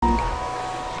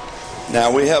Now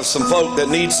we have some folk that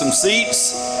need some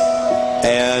seats,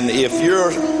 and if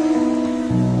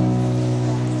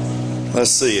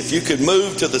you could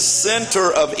move to the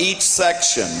center of each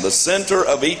section,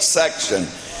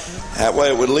 that way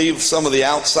it would leave some of the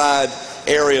outside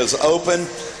areas open.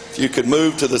 If you could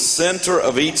move to the center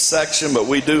of each section, but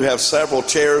we do have several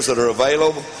chairs that are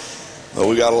available. But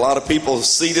we got a lot of people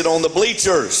seated on the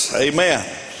bleachers. Amen.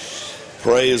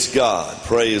 Praise God.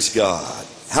 Praise God.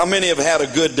 How many have had a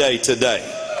good day today?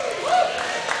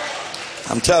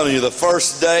 I'm telling you, the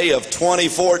first day of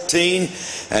 2014,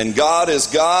 and God is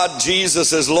God,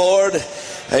 Jesus is Lord.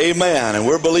 Amen. And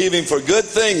we're believing for good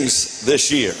things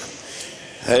this year.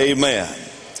 Amen.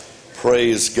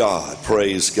 Praise God.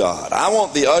 Praise God. I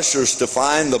want the ushers to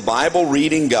find the Bible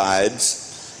reading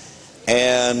guides,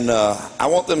 and I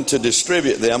want them to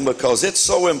distribute them because it's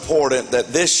so important that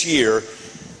this year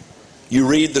you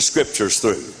read the scriptures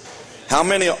through. How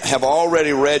many have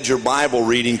already read your Bible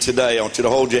reading today? I want you to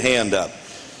hold your hand up.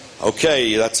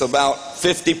 Okay, that's about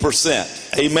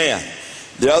 50%. Amen.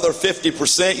 The other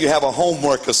 50%, you have a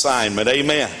homework assignment.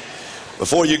 Amen.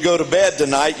 Before you go to bed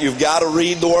tonight, you've got to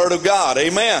read the Word of God.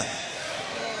 Amen.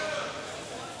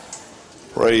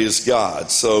 Praise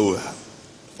God. So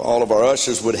if all of our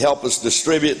ushers would help us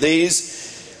distribute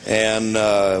these, and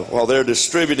while they're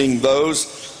distributing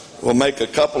those, we'll make a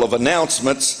couple of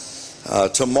announcements.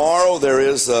 Tomorrow there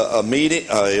is a meeting,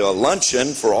 a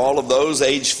luncheon for all of those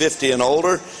age 50 and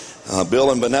older.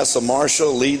 Bill and Vanessa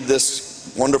Marshall lead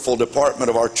this wonderful department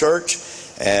of our church.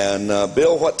 And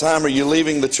Bill, what time are you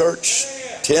leaving the church?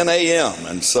 10 a.m.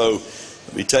 And so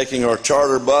we'll be taking our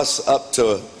charter bus up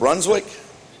to Brunswick.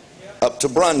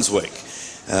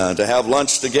 To have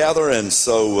lunch together. And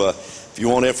so if you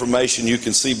want information, you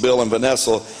can see Bill and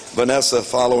Vanessa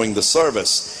following the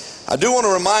service. I do want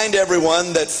to remind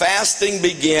everyone that fasting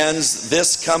begins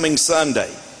this coming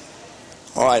Sunday.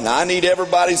 All right, now I need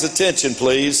everybody's attention,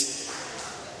 please.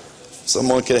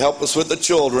 Someone can help us with the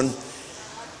children.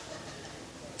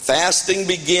 Fasting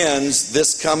begins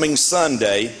this coming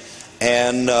Sunday,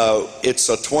 and it's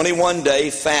a 21-day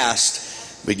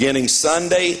fast beginning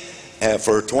Sunday.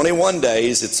 For 21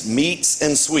 days, it's meats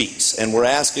and sweets, and we're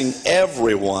asking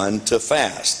everyone to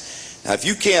fast. Now, if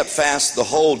you can't fast the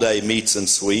whole day, meats and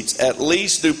sweets, at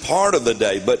least do part of the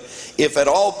day. But if at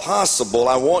all possible,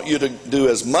 I want you to do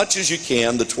as much as you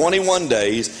can, the 21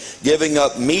 days, giving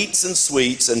up meats and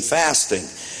sweets and fasting,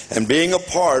 and being a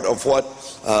part of what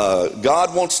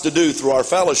God wants to do through our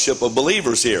fellowship of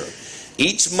believers here.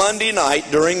 Each Monday night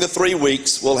during the 3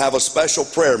 weeks, we'll have a special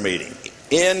prayer meeting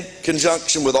in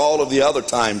conjunction with all of the other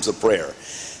times of prayer.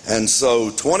 And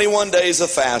so 21 days of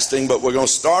fasting, but we're going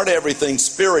to start everything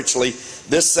spiritually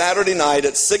this Saturday night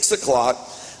at 6 o'clock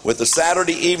with the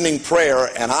Saturday evening prayer.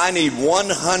 And I need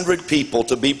 100 people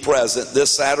to be present this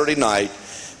Saturday night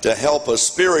to help us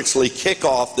spiritually kick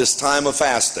off this time of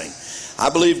fasting. I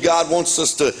believe God wants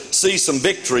us to see some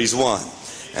victories won.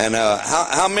 And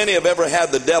how many have ever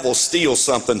had the devil steal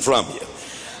something from you?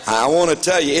 I want to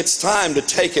tell you, it's time to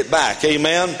take it back.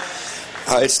 Amen.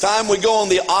 It's time we go on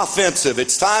the offensive.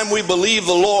 It's time we believe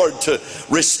the Lord to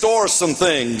restore some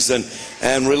things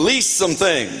and release some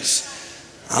things.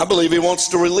 I believe He wants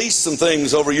to release some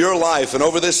things over your life and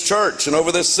over this church and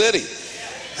over this city.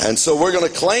 And so we're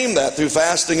going to claim that through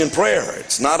fasting and prayer.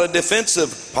 It's not a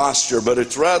defensive posture, but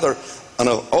it's rather an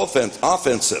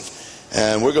offensive.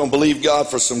 And we're going to believe God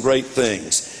for some great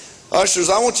things. Ushers,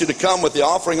 I want you to come with the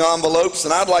offering envelopes,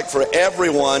 and I'd like for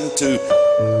everyone to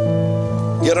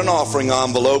get an offering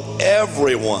envelope,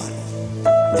 everyone.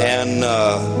 And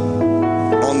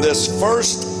on this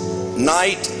first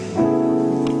night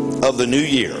of the new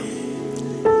year,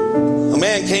 a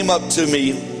man came up to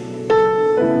me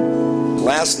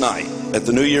last night at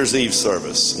the New Year's Eve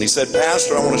service, and he said,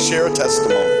 "Pastor, I want to share a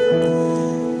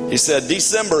testimony." He said,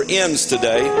 December ends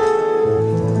today.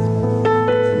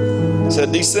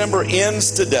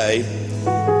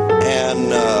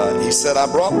 And he said, I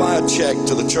brought by a check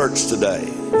to the church today.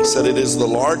 He said, it is the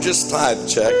largest tithe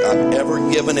check I've ever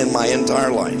given in my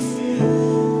entire life.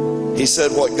 He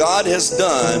said, what God has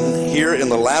done here in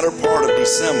the latter part of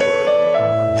December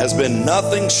has been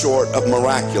nothing short of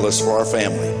miraculous for our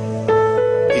family.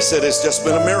 He said, it's just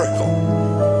been a miracle.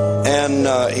 And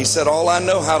he said, all I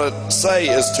know how to say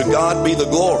is to God be the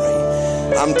glory.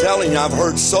 I'm telling you, I've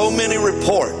heard so many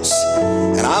reports,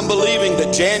 and I'm believing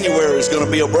that January is going to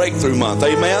be a breakthrough month.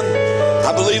 Amen.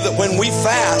 I believe that when we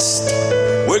fast,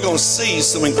 we're going to see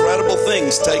some incredible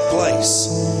things take place.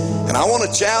 And I want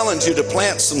to challenge you to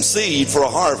plant some seed for a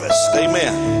harvest.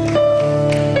 Amen.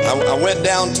 I went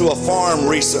down to a farm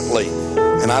recently,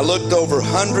 and I looked over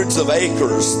hundreds of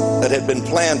acres that had been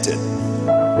planted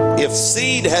if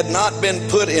seed had not been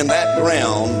put in that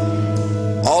ground,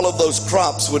 all of those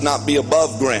crops would not be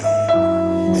above ground.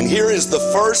 And here is the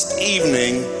first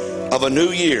evening of a new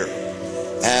year.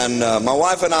 And my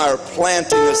wife and I are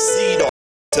planting a seed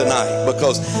tonight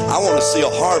because I want to see a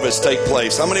harvest take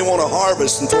place. How many want a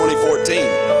harvest in 2014?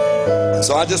 And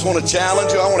so I just want to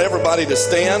challenge you. I want everybody to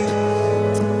stand.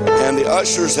 And the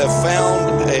ushers have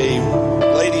found a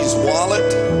lady's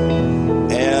wallet.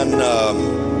 And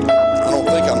I don't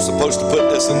think I'm supposed to put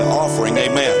this in the offering.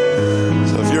 Amen.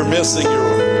 So if you're missing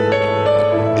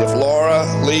if Laura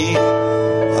Lee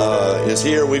is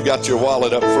here, we've got your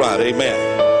wallet up front. Amen.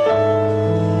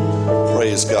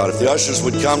 Praise God. If the ushers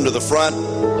would come to the front,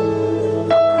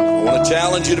 I want to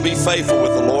challenge you to be faithful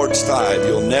with the Lord's tithe.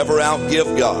 You'll never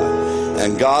outgive God,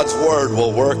 and God's word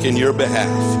will work in your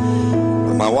behalf.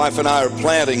 My wife and I are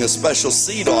planting a special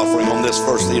seed offering on this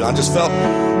first seed. I just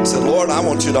I said, Lord, I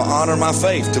want you to honor my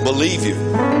faith, to believe you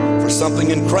for something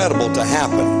incredible to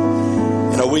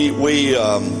happen. You know, we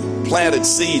planted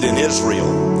seed in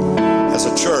Israel as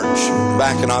a church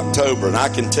back in October, and I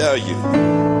can tell you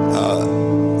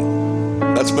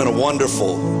that's been a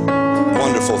wonderful,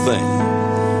 wonderful thing.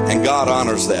 And God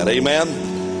honors that. Amen.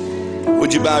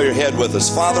 Would you bow your head with us?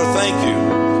 Father, thank you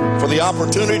for the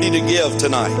opportunity to give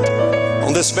tonight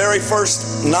on this very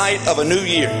first night of a new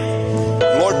year.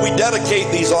 Lord, we dedicate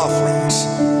these offerings.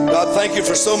 God, thank you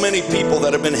for so many people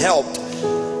that have been helped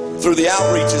through the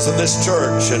outreaches of this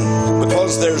church, and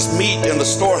because there's meat in the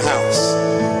storehouse.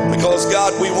 Because,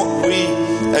 God, we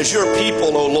as your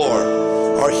people, oh Lord,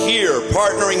 are here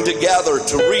partnering together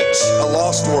to reach a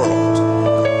lost world.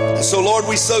 And so, Lord,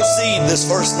 we sow seed this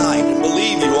first night and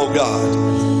believe you, oh God,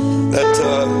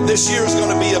 that this year is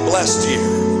going to be a blessed year.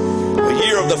 A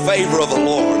year of the favor of the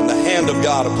Lord and the hand of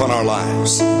God upon our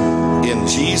lives. In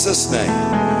Jesus' name.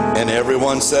 And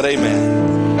everyone said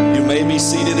amen. You may be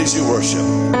seated as you worship.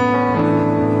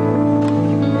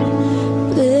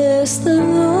 Bless the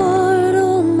Lord,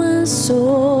 oh my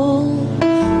soul,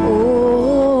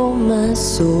 oh my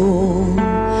soul.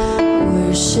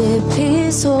 Worship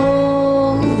his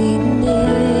holy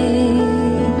name.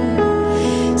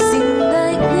 Sing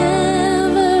like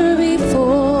never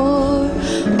before.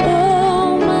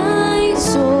 Oh my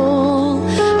soul, I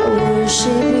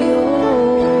worship your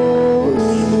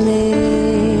holy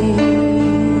name.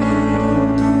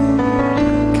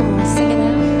 Come on, sing it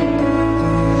out.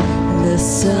 The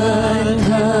sun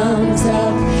comes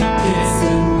up, it's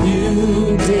a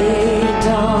new day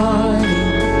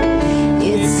dawning.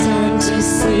 It's time to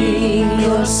sing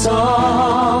your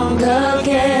song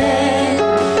again.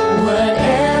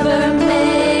 Whatever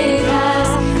may pass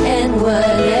and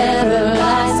whatever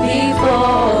lies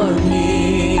before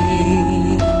me,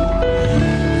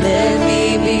 let me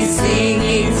be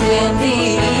singing till the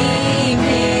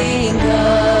evening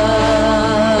comes.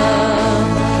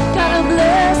 Gotta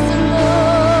bless the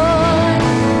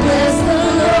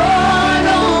Lord,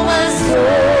 oh my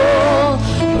soul,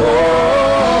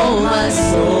 oh my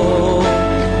soul.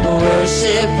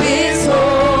 Worship his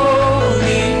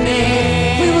holy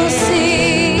name. We will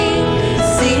sing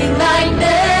like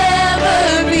never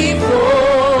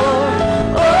before.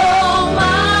 Oh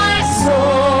my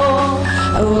soul,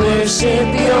 I worship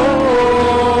your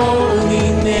holy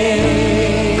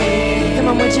name. Come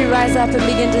on, would you rise up and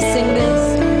begin to sing this?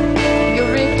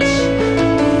 You're rich.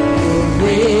 You're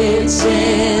rich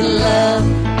in love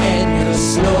and you're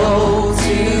slow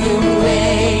to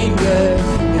anger.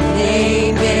 Your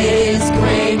name is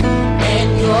great and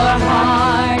your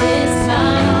heart is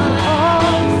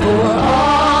kind. For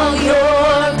all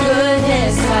your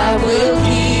goodness I will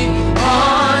keep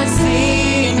on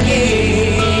singing.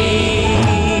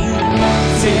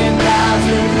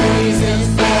 10,000 reasons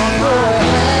for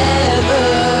forevermore.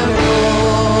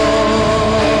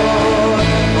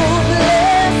 Oh,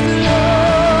 bless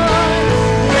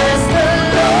the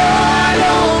Lord,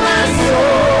 oh my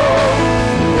soul,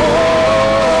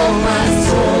 oh my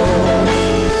soul.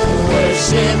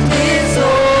 Worship his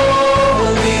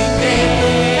holy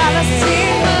name. Gotta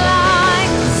sing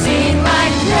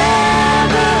like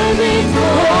never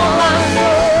before. My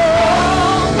soul,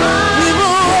 we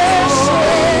will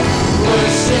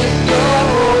worship your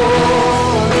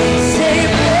holy. Say,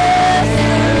 bless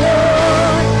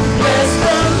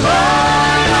the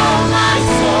Lord, oh my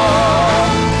soul,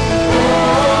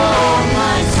 oh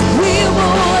my soul. We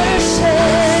will worship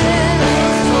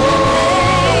his holy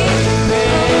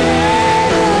name.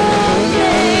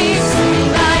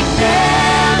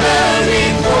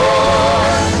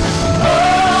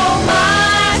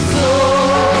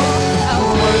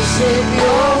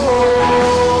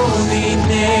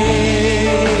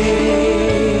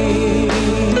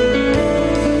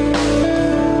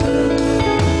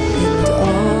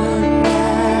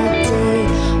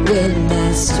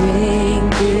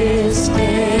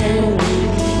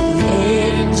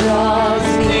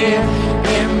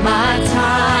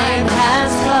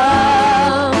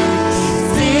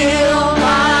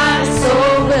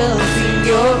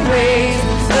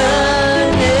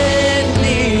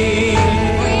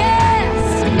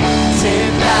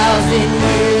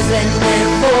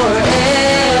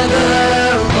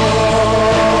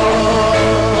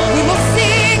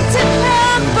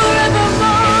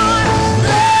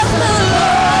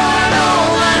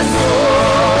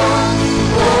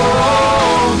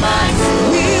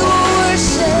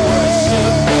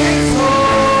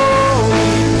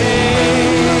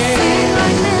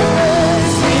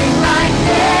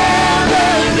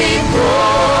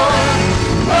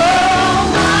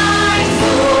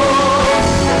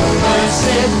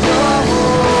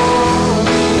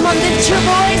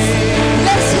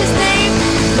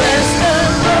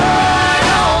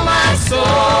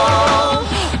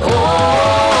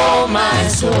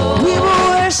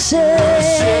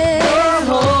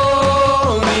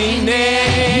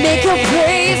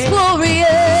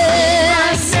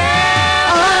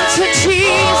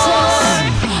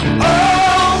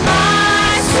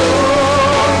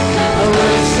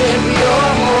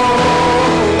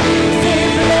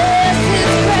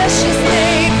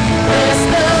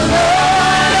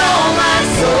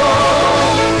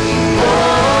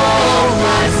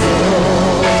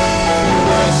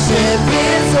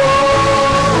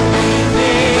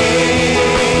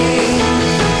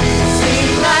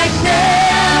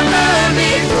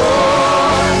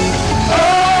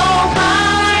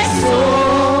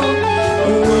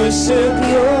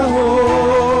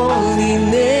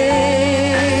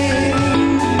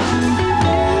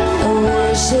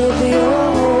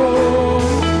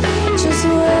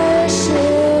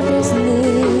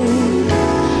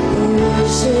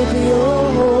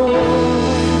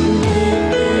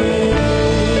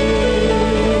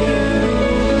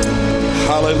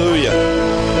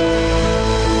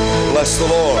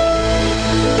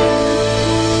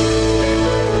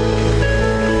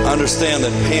 understand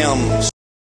that Pam,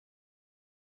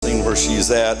 seeing where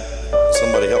she's at,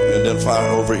 somebody help me identify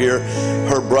her over here.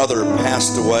 Her brother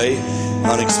passed away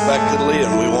unexpectedly,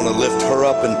 and we want to lift her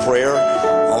up in prayer.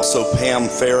 Also, Pam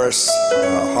Ferris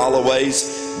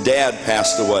Holloway's dad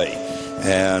passed away,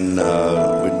 and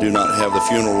we do not have the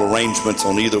funeral arrangements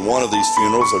on either one of these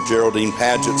funerals, or Geraldine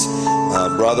Paget's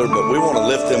brother, but we want to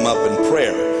lift them up in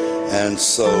prayer. And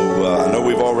so I know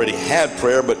we've already had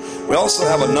prayer, but we also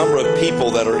have a number of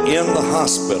people that are in the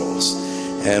hospitals.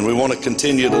 And we want to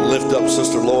continue to lift up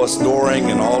Sister Lois Doring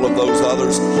and all of those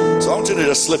others. So I want you to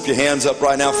just slip your hands up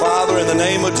right now. Father, in the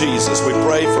name of Jesus, we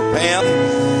pray for Pam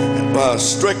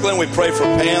Strickland. We pray for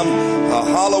Pam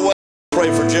Holloway. We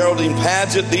pray for Geraldine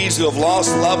Paget, these who have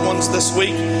lost loved ones this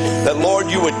week, that, Lord,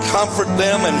 you would comfort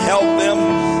them and help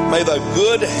them. May the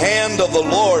good hand of the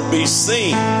Lord be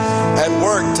seen at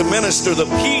work to minister the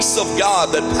peace of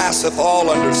God that passeth all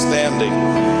understanding.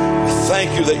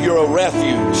 Thank you that you're a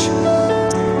refuge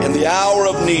in the hour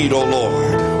of need, O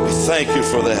Lord. We thank you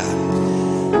for that.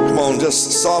 Come on,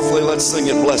 just softly, let's sing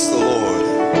it. Bless the Lord.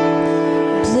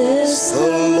 Bless the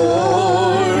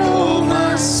Lord, oh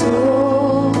my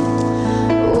soul.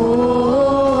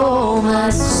 Oh my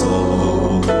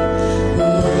soul.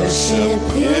 Worship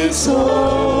his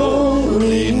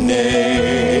holy name.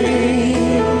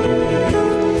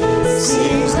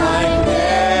 Seems like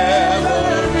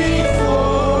never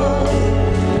before.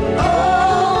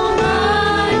 Oh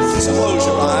my Just close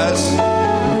your eyes.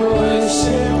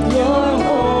 worship your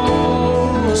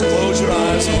holy. Just close your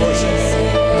eyes and worship.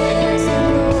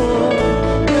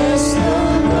 Bless the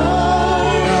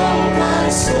Lord, oh my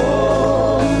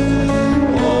soul.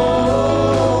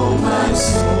 Oh my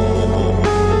soul.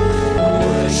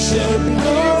 Worship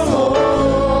your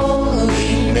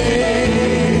holy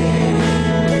name.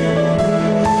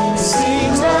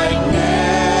 Seems like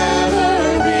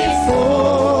never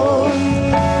before.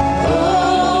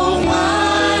 Oh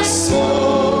my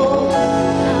soul.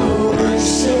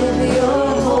 Worship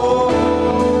your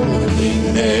holy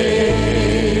name.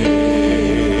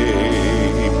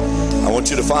 I want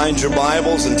you to find your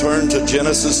Bibles and turn to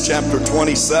Genesis chapter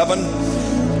 27.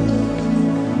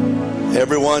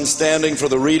 Everyone standing for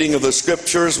the reading of the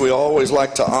scriptures. We always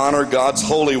like to honor God's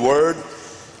holy word.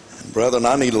 And brethren,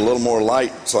 I need a little more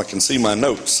light so I can see my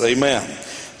notes. Amen.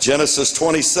 Genesis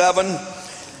 27.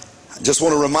 I just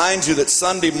want to remind you that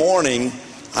Sunday morning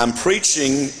I'm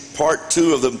preaching part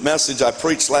 2 of the message I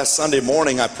preached last Sunday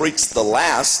morning. I preached the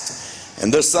last,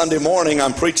 and this Sunday morning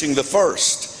I'm preaching the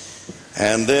first.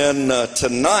 And then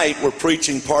tonight we're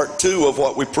preaching part 2 of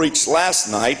what we preached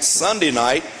last night. Sunday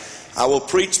night I will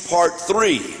preach part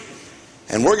 3.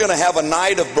 And we're going to have a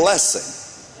night of blessing.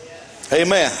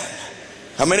 Amen.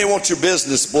 How many want your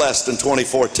business blessed in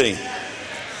 2014?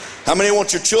 How many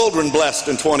want your children blessed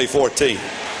in 2014?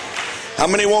 How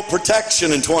many want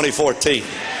protection in 2014?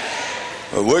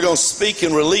 Well, we're going to speak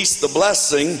and release the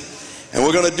blessing, and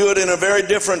we're going to do it in a very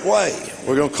different way.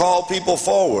 We're going to call people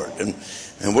forward, and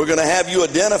we're going to have you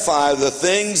identify the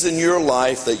things in your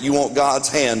life that you want God's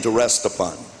hand to rest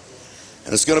upon.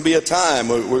 And it's going to be a time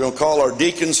we're going to call our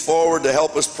deacons forward to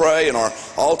help us pray, and our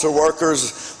altar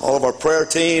workers, all of our prayer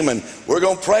team, and we're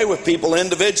going to pray with people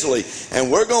individually,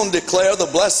 and we're going to declare the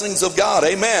blessings of God.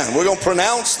 Amen. We're going to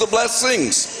pronounce the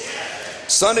blessings.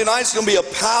 Sunday night's going to be a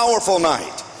powerful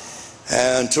night,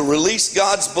 and to release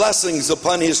God's blessings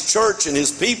upon his church and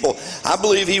his people. I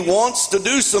believe he wants to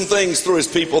do some things through his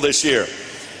people this year.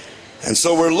 And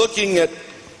so we're looking at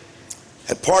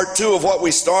part 2 of what we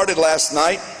started last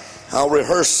night. I'll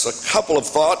rehearse a couple of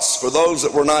thoughts for those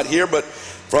that were not here, but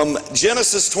from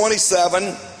Genesis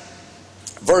 27,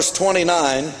 verse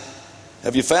 29,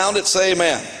 have you found it? Say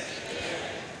amen.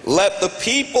 Let the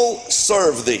people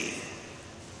serve thee,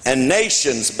 and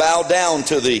nations bow down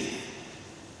to thee.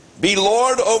 Be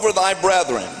Lord over thy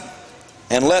brethren,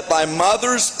 and let thy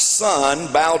mother's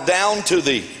son bow down to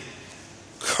thee.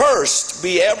 Cursed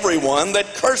be everyone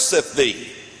that curseth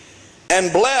thee,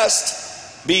 and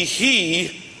blessed be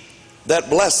he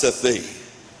that blesseth thee.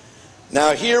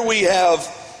 Now here we have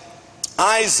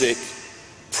Isaac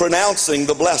pronouncing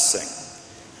the blessing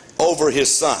over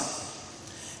his son,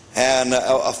 and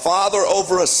a father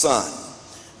over a son.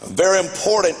 A very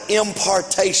important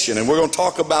impartation, and we're going to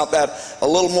talk about that a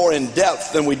little more in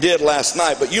depth than we did last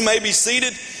night. But you may be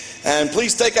seated, and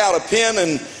please take out a pen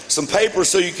and some paper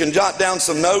so you can jot down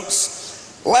some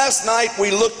notes. Last night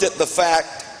we looked at the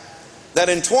fact that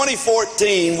in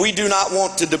 2014 we do not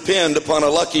want to depend upon a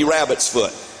lucky rabbit's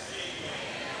foot.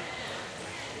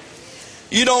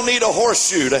 You don't need a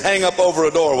horseshoe to hang up over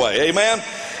a doorway. Amen.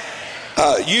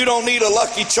 You don't need a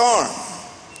lucky charm.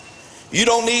 You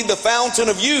don't need the fountain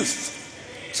of youth.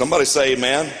 Somebody say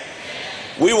amen.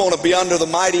 We want to be under the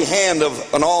mighty hand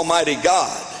of an almighty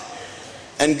God.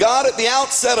 And God at the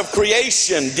outset of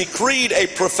creation decreed a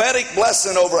prophetic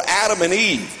blessing over Adam and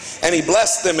Eve. And he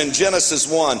blessed them in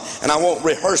Genesis 1. And I won't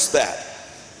rehearse that.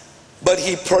 But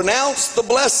he pronounced the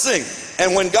blessing.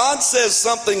 And when God says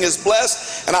something is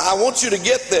blessed, and I want you to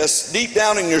get this deep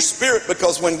down in your spirit,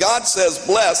 because when God says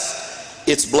blessed,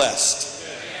 it's blessed.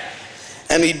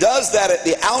 And he does that at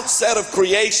the outset of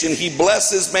creation. He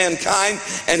blesses mankind,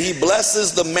 and he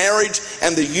blesses the marriage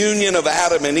and the union of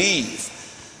Adam and Eve.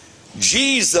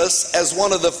 Jesus, as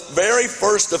one of the very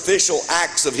first official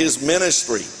acts of his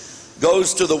ministry,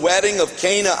 goes to the wedding of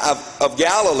Cana of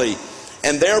Galilee,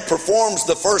 and there performs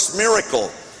the first miracle.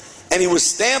 And he was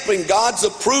stamping God's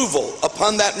approval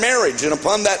upon that marriage and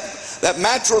upon that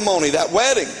matrimony, that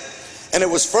wedding. And it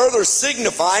was further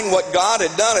signifying what God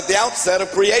had done at the outset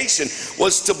of creation,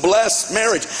 was to bless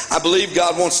marriage. I believe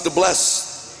God wants to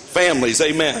bless families,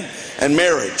 amen, and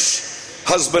marriage,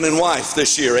 husband and wife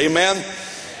this year, amen.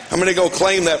 I'm going to go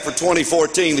claim that for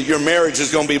 2014, that your marriage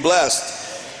is going to be blessed.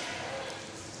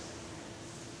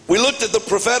 We looked at the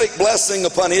prophetic blessing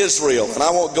upon Israel, and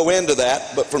I won't go into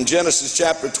that, but from Genesis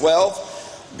chapter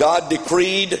 12, God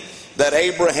decreed that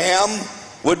Abraham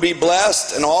would be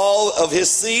blessed and all of his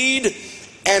seed,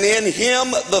 and in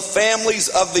him the families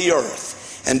of the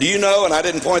earth. And do you know, and I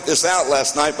didn't point this out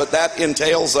last night, but that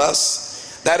entails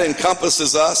us, that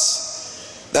encompasses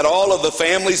us, that all of the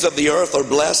families of the earth are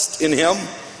blessed in him.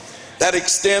 That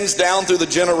extends down through the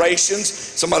generations.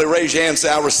 Somebody raise your hand and say,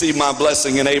 I receive my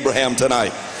blessing in Abraham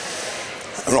tonight.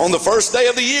 And on the first day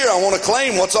of the year, I want to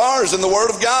claim what's ours in the Word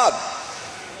of God.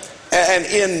 And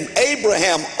in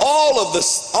Abraham, all of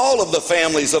the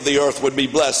families of the earth would be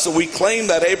blessed. So we claim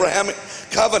that Abrahamic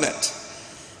covenant.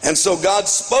 And so God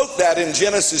spoke that in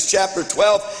Genesis chapter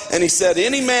 12, and he said,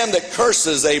 any man that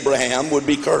curses Abraham would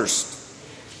be cursed,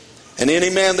 and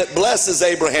any man that blesses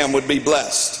Abraham would be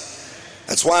blessed.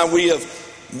 That's why we have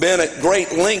been at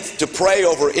great length to pray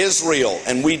over Israel,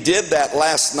 and we did that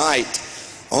last night.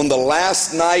 On the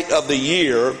last night of the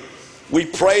year, we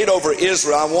prayed over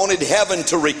Israel. I wanted heaven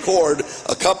to record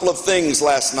a couple of things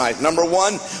last night. Number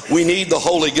one, we need the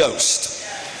Holy Ghost.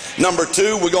 Number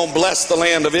two, we're going to bless the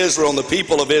land of Israel and the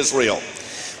people of Israel.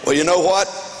 Well, you know what?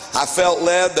 I felt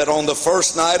led that on the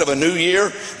first night of a new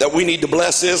year that we need to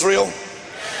bless Israel.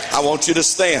 I want you to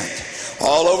stand.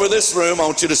 All over this room, I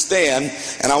want you to stand,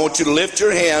 and I want you to lift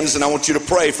your hands, and I want you to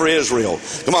pray for Israel.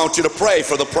 Come on, I want you to pray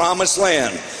for the promised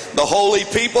land, the holy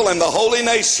people, and the holy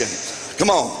nation. Come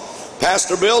on.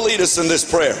 Pastor Bill, lead us in this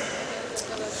prayer.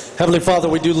 Heavenly Father,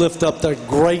 we do lift up the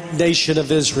great nation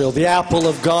of Israel, the apple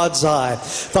of God's eye.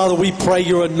 Father, we pray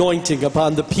your anointing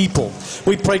upon the people.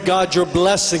 We pray, God, your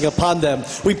blessing upon them.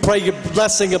 We pray your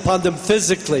blessing upon them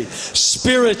physically,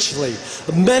 spiritually,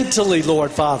 mentally, Lord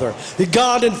Father.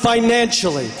 God, and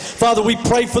financially. Father, we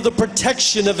pray for the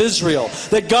protection of Israel,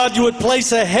 that God, you would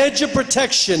place a hedge of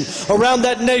protection around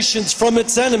that nation from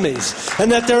its enemies,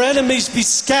 and that their enemies be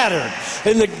scattered.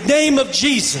 In the name of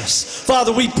Jesus,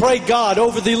 Father, we pray, God,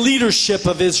 over the leadership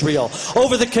of Israel,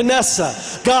 over the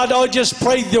Knesset. God, I just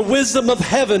pray the wisdom of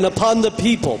heaven upon the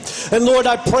people. And Lord,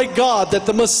 I pray, God, that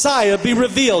the Messiah be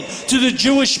revealed to the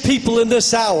Jewish people in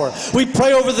this hour. We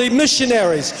pray over the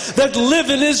missionaries that live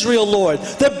in Israel, Lord,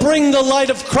 that bring the light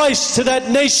of Christ to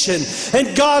that nation.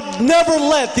 And God, never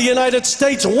let the United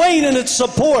States wane in its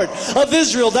support of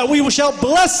Israel, that we shall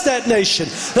bless that nation,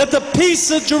 that the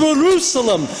peace of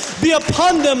Jerusalem be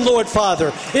upon them, Lord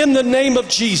Father, in the name of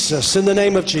Jesus, in the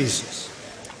name of Jesus.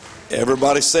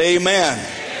 Everybody say amen.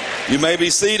 You may be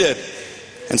seated.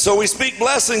 And so we speak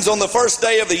blessings on the first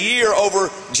day of the year over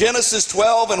Genesis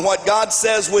 12 and what God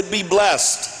says would be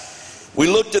blessed. We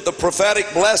looked at the prophetic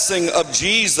blessing of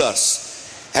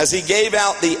Jesus as he gave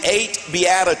out the 8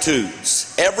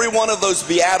 Beatitudes. Every one of those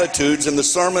Beatitudes in the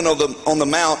Sermon on the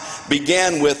Mount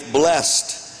began with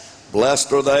blessed.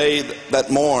 Blessed are they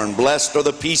that mourn. Blessed are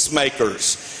the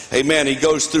peacemakers. Amen. He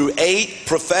goes through 8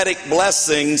 prophetic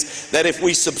blessings that if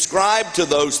we subscribe to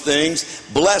those things,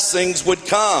 blessings would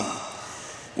come.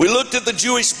 We looked at the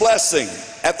Jewish blessing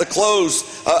at the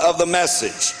close of the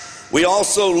message. We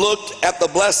also looked at the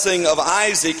blessing of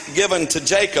Isaac given to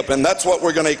Jacob, and that's what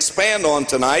we're going to expand on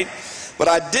tonight. But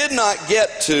I did not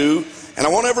get to, and I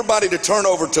want everybody to turn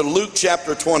over to Luke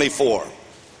chapter 24.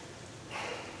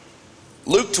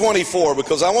 Luke 24,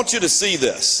 because I want you to see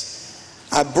this.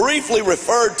 I briefly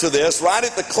referred to this right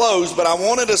at the close, but I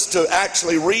wanted us to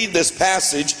actually read this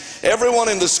passage. Everyone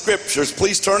in the scriptures,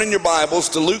 please turn in your Bibles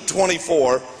to Luke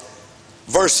 24,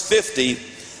 verse 50.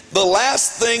 The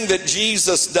last thing that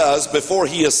Jesus does before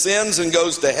he ascends and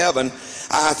goes to heaven,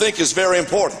 I think is very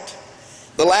important.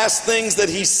 the last things that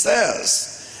he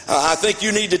says, I think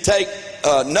you need to take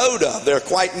note of. They're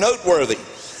quite noteworthy.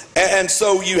 And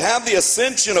so you have the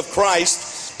ascension of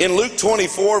Christ in Luke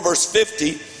 24, verse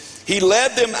 50. He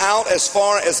led them out as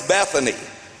far as Bethany,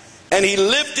 and he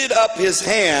lifted up his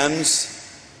hands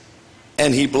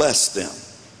and he blessed them.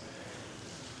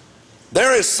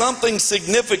 There is something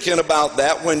significant about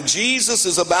that. When Jesus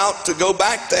is about to go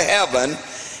back to heaven,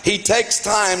 he takes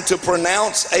time to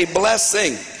pronounce a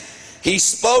blessing. He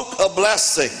spoke a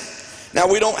blessing. Now,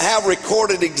 we don't have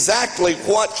recorded exactly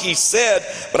what he said,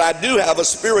 but I do have a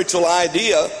spiritual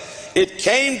idea. It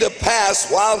came to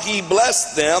pass while he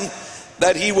blessed them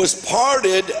that he was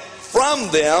parted from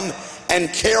them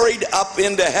and carried up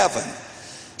into heaven.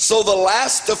 So the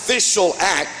last official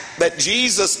act that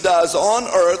Jesus does on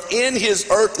earth in his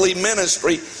earthly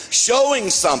ministry, showing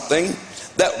something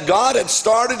that God had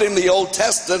started in the Old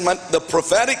Testament, the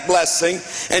prophetic blessing,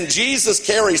 and Jesus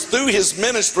carries through his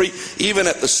ministry, even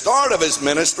at the start of his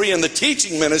ministry and the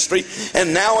teaching ministry,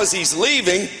 and now as he's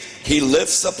leaving, he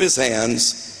lifts up his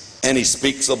hands and he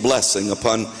speaks a blessing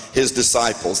upon his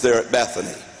disciples there at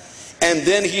Bethany. And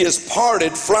then he is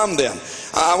parted from them.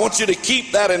 I want you to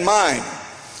keep that in mind.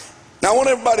 Now I want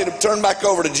everybody to turn back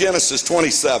over to Genesis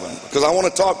 27, because I want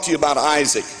to talk to you about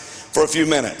Isaac for a few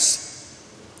minutes.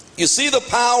 You see the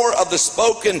power of the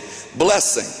spoken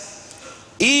blessing,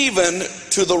 even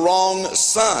to the wrong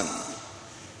son.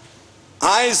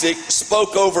 Isaac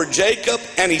spoke over Jacob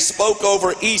and he spoke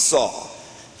over Esau.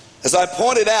 As I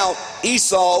pointed out,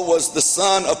 Esau was the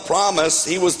son of promise.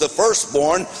 He was the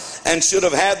firstborn and should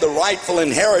have had the rightful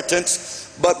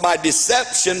inheritance, but by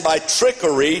deception, by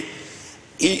trickery,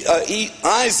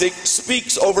 Isaac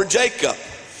speaks over Jacob,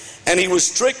 and he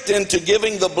was tricked into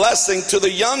giving the blessing to the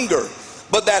younger.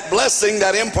 But that blessing,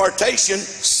 that impartation,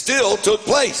 still took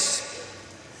place.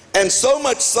 And so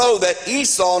much so that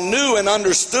Esau knew and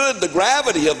understood the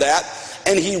gravity of that,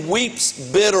 and he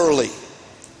weeps bitterly.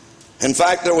 In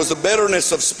fact, there was a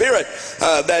bitterness of spirit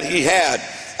that he had.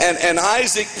 And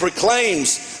Isaac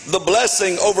proclaims the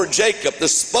blessing over Jacob. The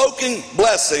spoken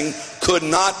blessing could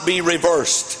not be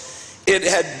reversed. It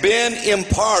had been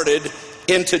imparted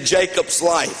into Jacob's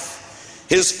life.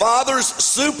 His father's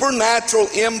supernatural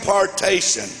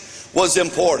impartation was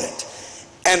important.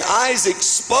 And Isaac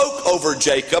spoke over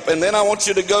Jacob. And then I want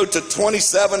you to go to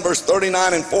 27, verse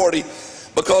 39 and 40,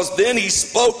 because then he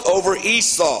spoke over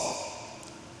Esau.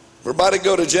 Everybody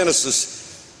go to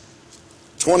Genesis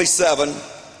 27.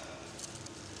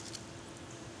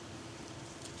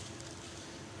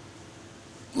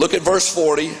 Look at verse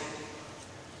 40.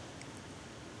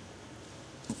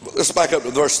 Let's back up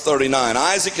to verse 39.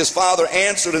 Isaac his father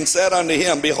answered and said unto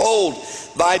him, Behold,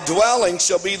 thy dwelling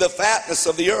shall be the fatness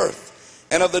of the earth,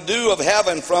 and of the dew of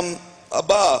heaven from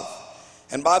above.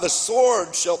 And by the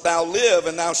sword shalt thou live,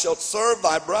 and thou shalt serve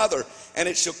thy brother. And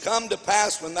it shall come to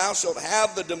pass, when thou shalt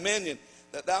have the dominion,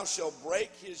 that thou shalt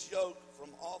break his yoke from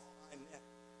off thy neck.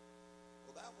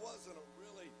 Well, that wasn't a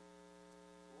really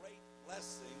great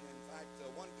blessing. In fact,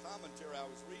 one commentary I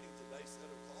was reading today said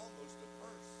it was almost a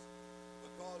curse,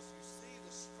 because you see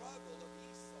the struggle of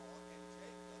Esau and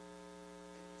Jacob,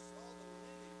 and you saw the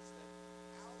lineage that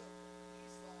out of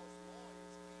Esau's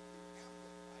loins came the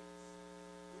Amalekites,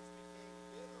 which became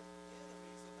bitter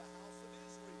enemies of the house of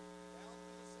Israel down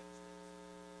through the centuries.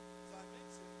 As I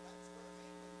mentioned, that's where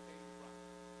Haman came from.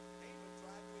 Haman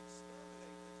tried to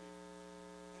exterminate the Jews.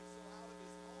 And so out of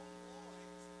his own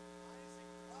loins, Isaac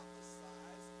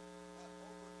prophesies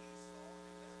over Esau,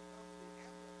 and there come the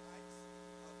Amalekites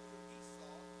through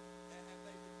Esau, and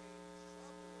they became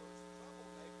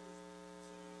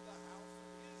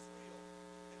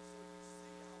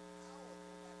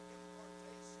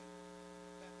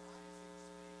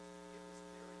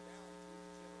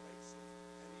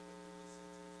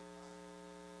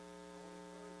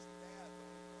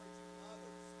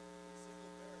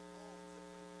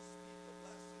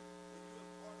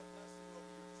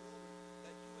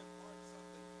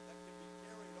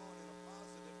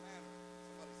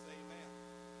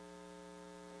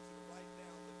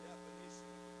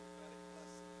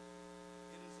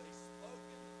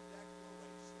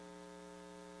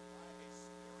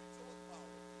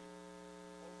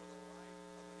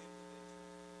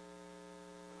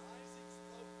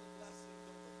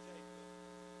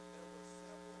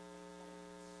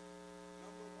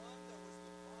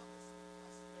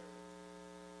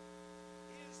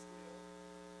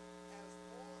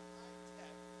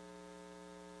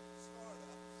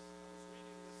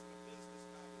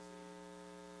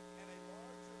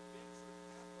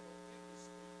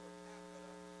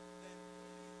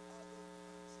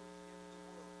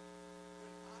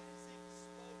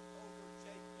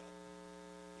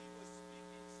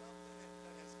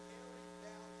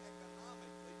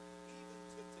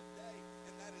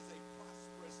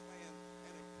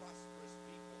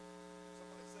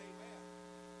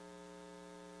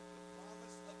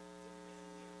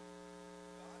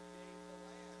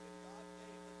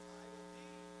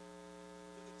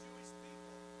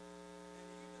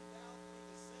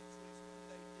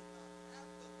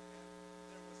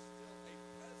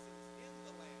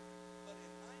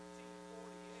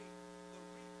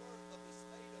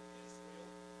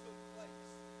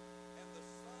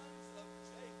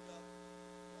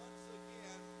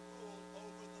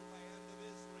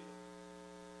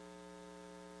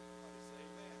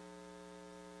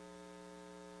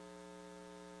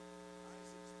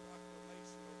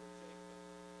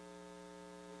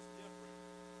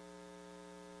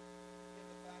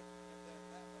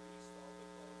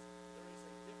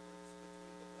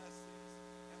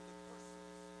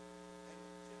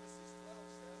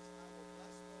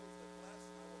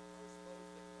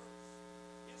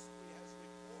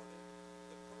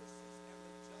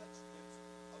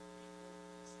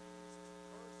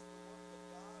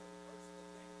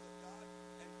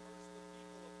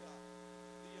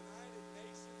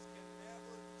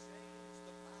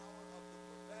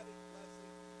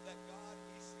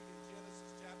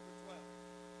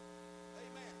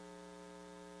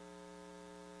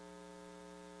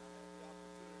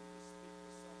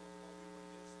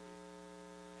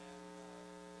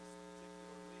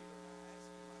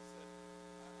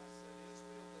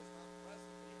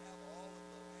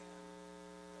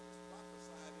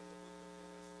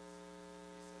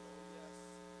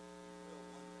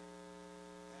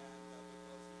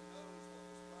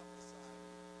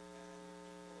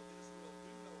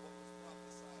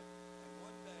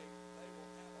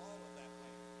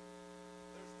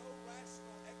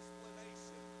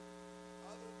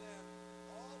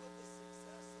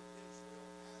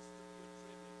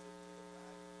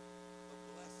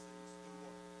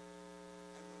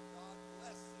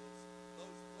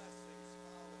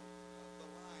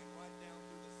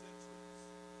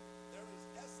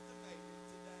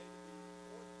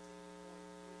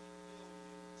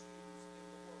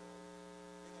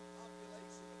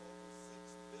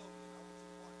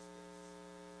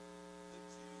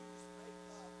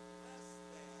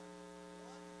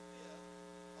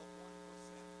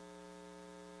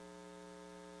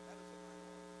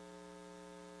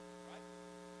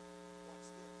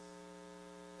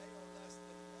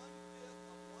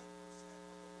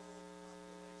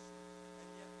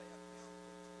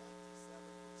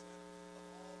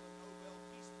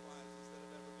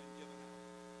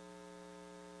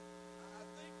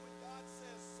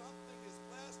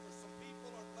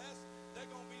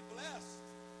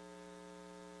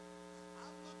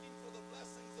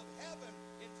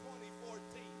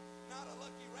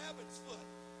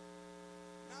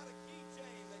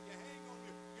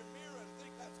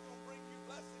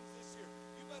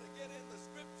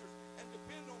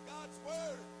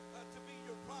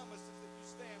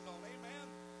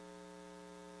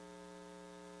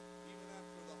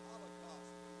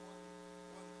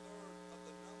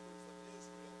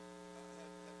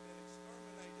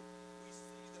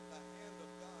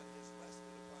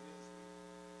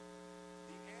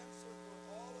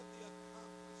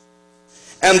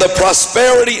And the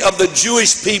prosperity of the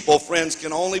Jewish people, friends,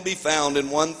 can only be found in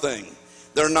one thing.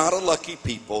 They're not a lucky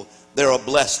people, they're a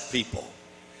blessed people.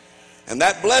 And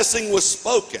that blessing was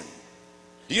spoken.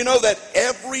 Do you know that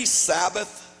every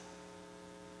Sabbath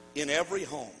in every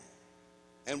home,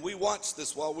 and we watched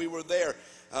this while we were there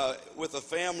with a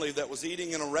family that was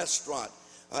eating in a restaurant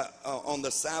on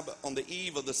the Sabbath, on the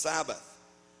eve of the Sabbath,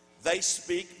 they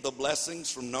speak the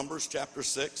blessings from Numbers chapter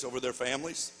 6 over their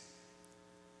families.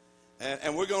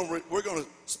 And we're going to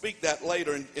speak that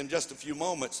later in just a few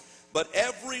moments. But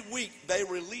every week they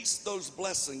release those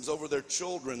blessings over their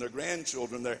children, their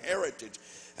grandchildren, their heritage,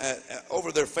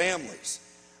 over their families.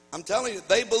 I'm telling you,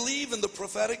 they believe in the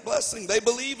prophetic blessing. They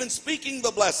believe in speaking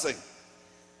the blessing.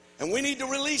 And we need to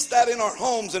release that in our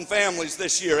homes and families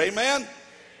this year. Amen?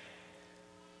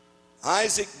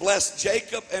 Isaac blessed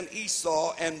Jacob and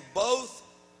Esau, and both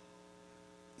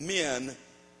men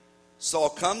saw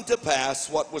come to pass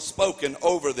what was spoken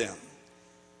over them.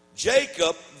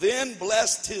 Jacob then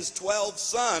blessed his 12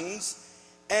 sons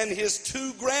and his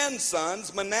 2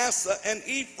 grandsons, Manasseh and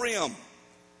Ephraim.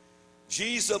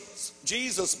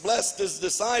 Jesus blessed his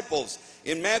disciples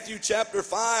in Matthew chapter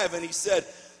 5, and he said,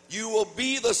 "You will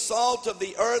be the salt of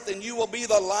the earth, and you will be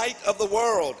the light of the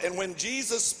world." And when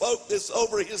Jesus spoke this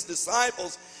over his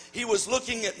disciples, he was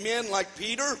looking at men like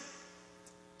Peter.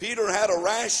 Peter had a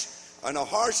rash and a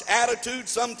harsh attitude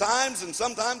sometimes, and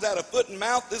sometimes had a foot and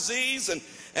mouth disease,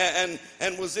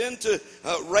 and was into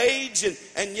rage,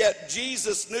 and yet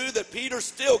Jesus knew that Peter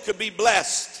still could be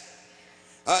blessed.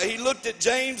 He looked at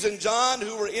James and John,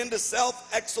 who were into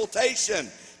self-exaltation.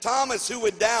 Thomas, who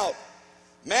would doubt.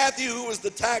 Matthew, who was the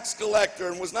tax collector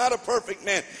and was not a perfect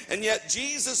man. And yet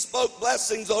Jesus spoke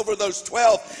blessings over those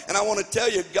 12. And I want to tell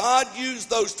you, God used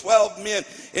those 12 men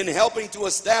in helping to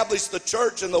establish the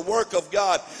church and the work of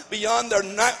God beyond their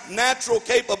natural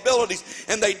capabilities.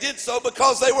 And they did so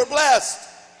because they were blessed.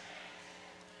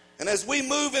 And as we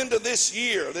move into this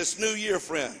year, this new year,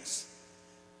 friends,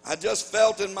 I just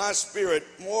felt in my spirit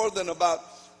more than about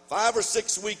 5 or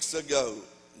 6 weeks ago,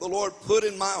 the Lord put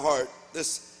in my heart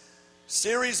this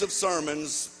series of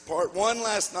sermons, part 1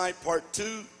 last night, part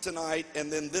 2 tonight,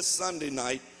 and then this Sunday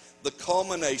night, the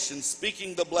culmination,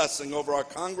 speaking the blessing over our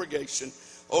congregation,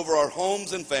 over our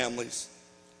homes and families,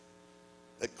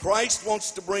 that Christ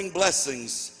wants to bring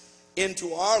blessings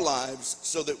into our lives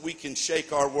so that we can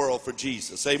shake our world for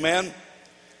Jesus. Amen?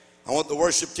 I want the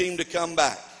worship team to come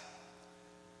back.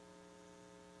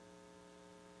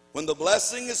 When the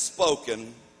blessing is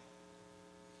spoken,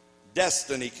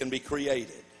 destiny can be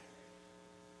created.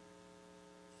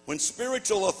 When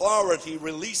spiritual authority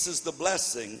releases the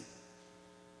blessing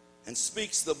and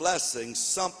speaks the blessing,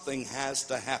 something has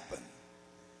to happen.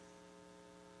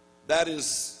 That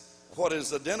is what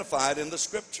is identified in the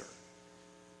scripture.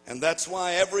 And that's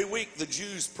why every week the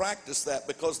Jews practice that,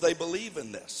 because they believe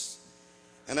in this.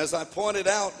 And as I pointed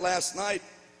out last night,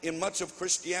 in much of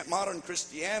modern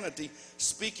Christianity,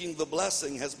 speaking the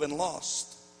blessing has been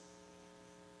lost.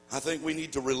 I think we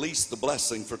need to release the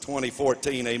blessing for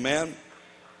 2014, amen?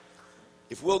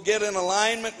 If we'll get in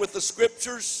alignment with the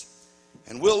scriptures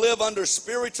and we'll live under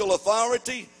spiritual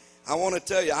authority, I want to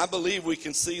tell you, I believe we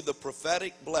can see the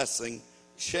prophetic blessing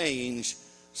change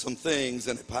some things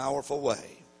in a powerful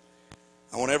way.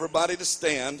 I want everybody to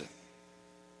stand,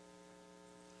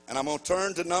 and I'm going to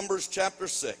turn to Numbers chapter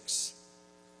 6.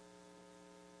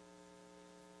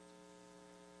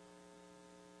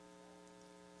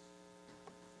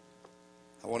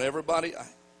 I want everybody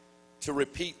to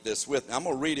repeat this with me. I'm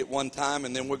going to read it one time,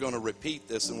 and then we're going to repeat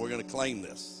this, and we're going to claim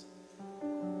this.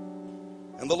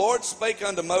 And the Lord spake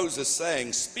unto Moses,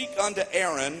 saying, Speak unto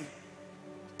Aaron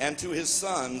and to his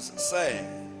sons, saying,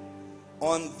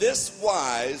 On this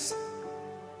wise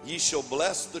ye shall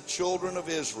bless the children of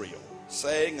Israel,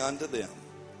 saying unto them.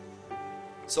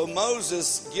 So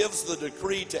Moses gives the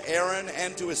decree to Aaron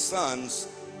and to his sons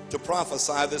to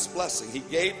prophesy this blessing. He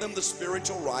gave them the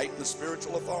spiritual right and the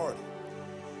spiritual authority.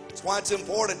 That's why it's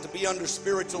important to be under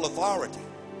spiritual authority,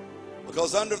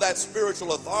 because under that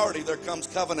spiritual authority there comes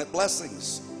covenant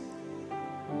blessings.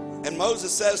 And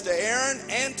Moses says to Aaron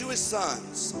and to his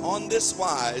sons, On this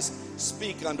wise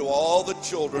speak unto all the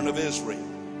children of Israel.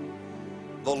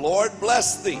 The Lord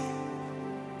bless thee,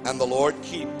 and the Lord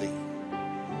keep thee.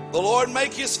 The Lord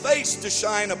make his face to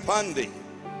shine upon thee,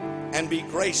 and be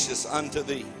gracious unto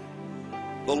thee.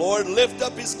 The Lord lift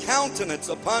up his countenance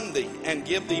upon thee, and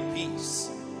give thee peace.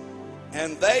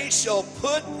 And they shall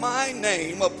put my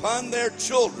name upon their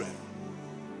children,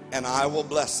 and I will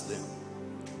bless them.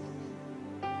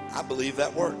 I believe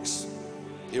that works.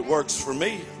 It works for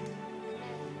me.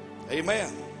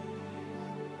 Amen.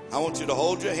 I want you to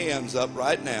hold your hands up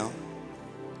right now.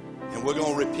 And we're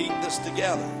going to repeat this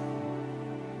together.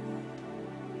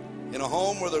 In a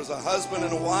home where there's a husband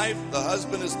and a wife, the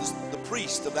husband is the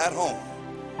priest of that home.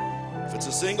 If it's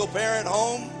a single parent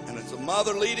home and it's a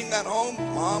mother leading that home,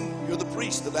 mom, you're the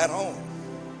priest of that home.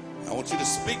 I want you to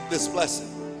speak this blessing.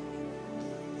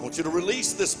 I want you to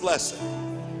release this blessing.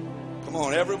 Come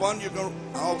on, everyone,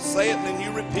 I'll say it and then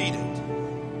you repeat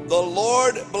it. The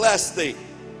Lord bless thee.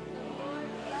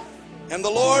 And the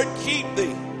Lord keep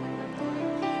thee.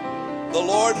 The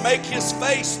Lord make his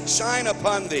face shine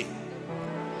upon thee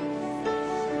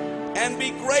and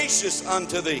be gracious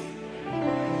unto thee.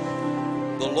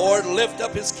 The Lord lift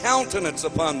up his countenance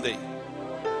upon thee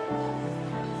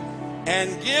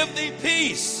and give thee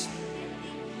peace.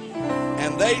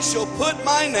 And they shall put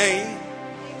my name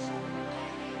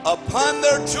upon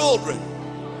their children,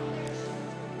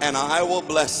 and I will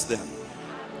bless them.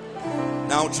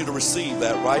 Now I want you to receive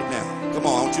that right now. Come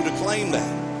on, I want you to claim that.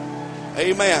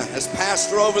 Amen. As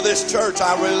pastor over this church,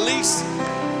 I release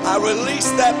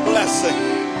that blessing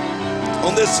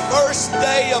on this first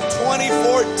day of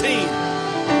 2014.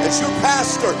 As your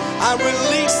pastor, I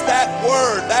release that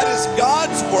word. That is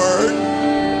God's word.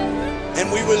 And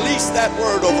we release that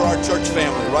word over our church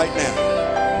family right now.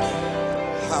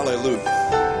 Hallelujah.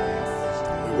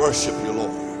 We worship you,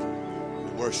 Lord.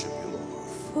 We worship you, Lord.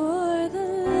 For the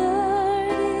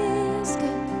Lord is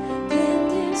good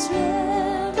and his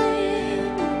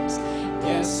reverence.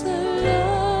 Yes, the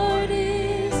Lord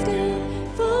is good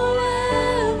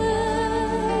forever.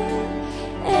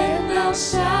 And thou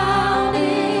shout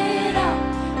it out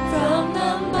from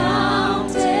the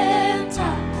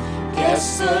mountaintop.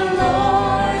 Yes, the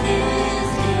Lord is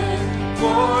good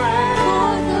forever.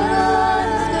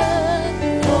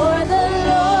 For the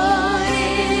Lord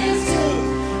is good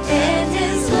and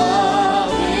his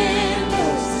love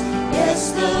endures.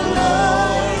 Yes, the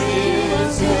Lord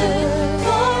is good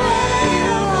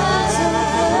forever.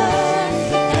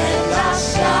 And thou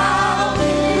shalt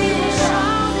be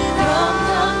shouted from the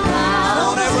mountains. Come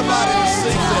on, everybody, to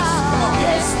sing this. Come on.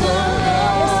 Yes, the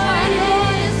Lord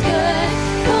is good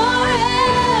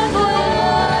forever.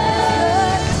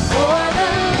 For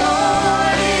the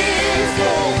Lord is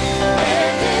good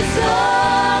and his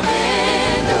love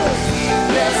endures.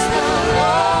 Yes, the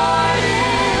Lord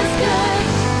is good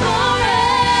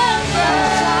forever.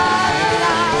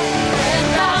 And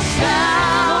thou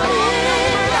shout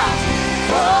it out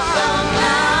from the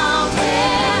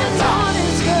mountains.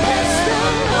 Yes, the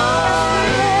Lord is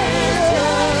good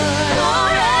forever.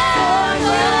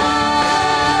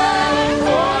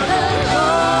 For the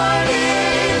Lord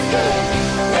is good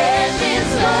and his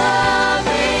love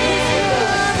endures.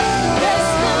 Yes,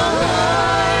 the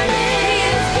Lord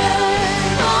is good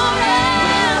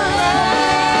forever.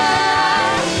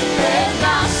 And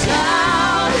thou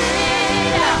shout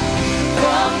it out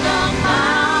from the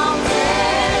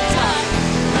mountaintop.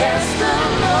 Yes, the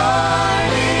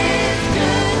Lord is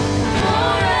good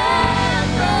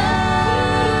forever.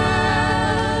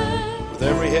 With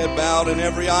every head bowed and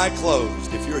every eye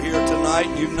closed, if you're here tonight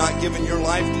and you've not given your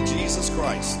life to Jesus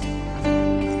Christ,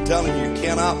 I'm telling you, you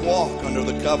cannot walk under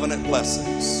the covenant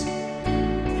blessings.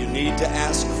 You need to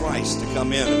ask Christ to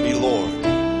come in and be Lord.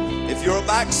 If you're a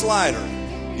backslider,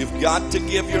 you've got to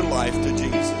give your life to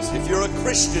Jesus. If you're a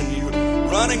Christian, you're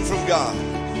running from God,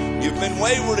 you've been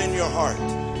wayward in your heart,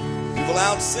 you've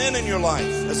allowed sin in your life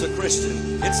as a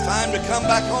Christian, it's time to come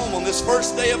back home on this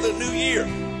first day of the new year.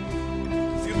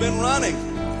 If you've been running,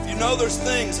 if you know there's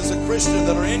things as a Christian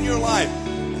that are in your life,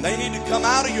 and they need to come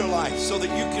out of your life so that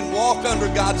you can walk under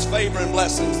God's favor and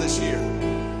blessings this year.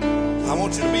 I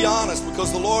want you to be honest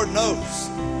because the Lord knows.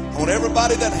 I want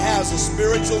everybody that has a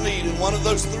spiritual need in one of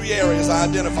those three areas I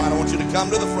identified, I want you to come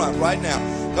to the front right now.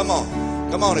 Come on.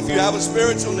 Come on. If you have a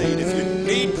spiritual need, if you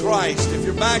need Christ, if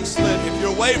you're backslid, if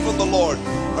you're away from the Lord,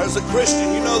 or as a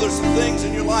Christian, you know there's some things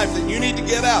in your life that you need to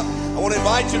get out. I want to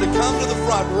invite you to come to the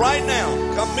front right now.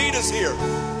 Come meet us here.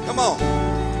 Come on.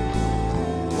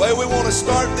 The way we want to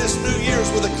start this New Year's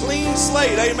with a clean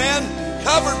slate, amen?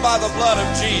 Covered by the blood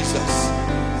of Jesus.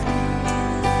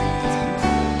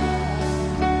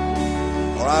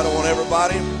 All right, I want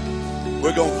everybody,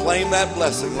 we're going to claim that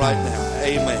blessing right now.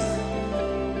 Amen.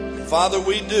 And Father,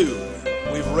 we do.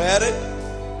 We've read it.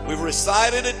 We've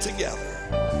recited it together.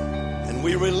 And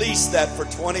we release that for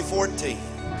 2014.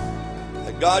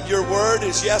 That God, your word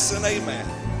is yes and amen.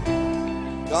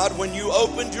 God, when you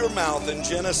opened your mouth in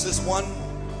Genesis 1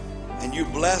 and you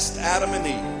blessed Adam and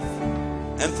Eve,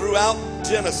 and throughout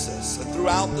Genesis and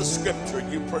throughout the scripture,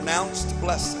 you pronounced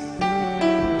blessing.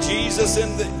 Jesus,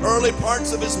 in the early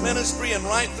parts of his ministry and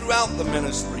right throughout the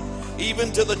ministry,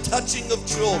 even to the touching of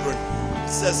children, it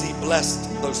says he blessed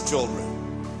those children.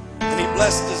 and he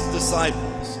blessed his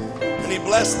disciples, and he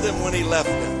blessed them when he left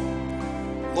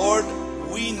them. Lord,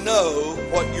 we know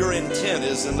what your intent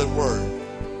is in the word,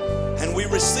 and we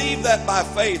receive that by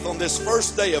faith on this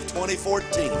first day of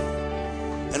 2014,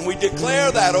 and we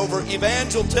declare that over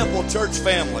Evangel Temple Church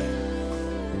family.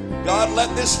 God,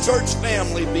 let this church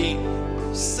family be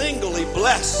singly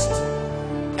blessed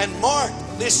and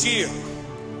marked this year,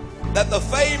 that the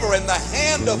favor and the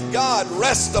hand of God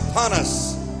rest upon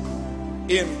us.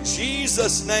 In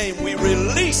Jesus' name, we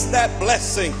release that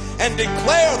blessing and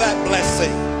declare that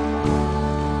blessing,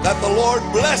 that the Lord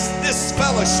bless this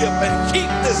fellowship and keep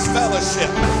this fellowship,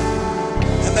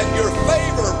 and that your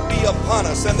favor be upon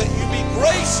us, and that you be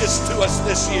gracious to us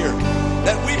this year,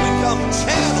 that we become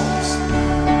channels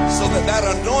so that that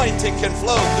anointing can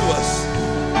flow through us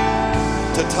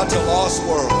to touch a lost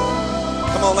world.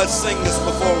 Come on, let's sing this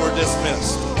before we're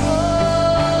dismissed.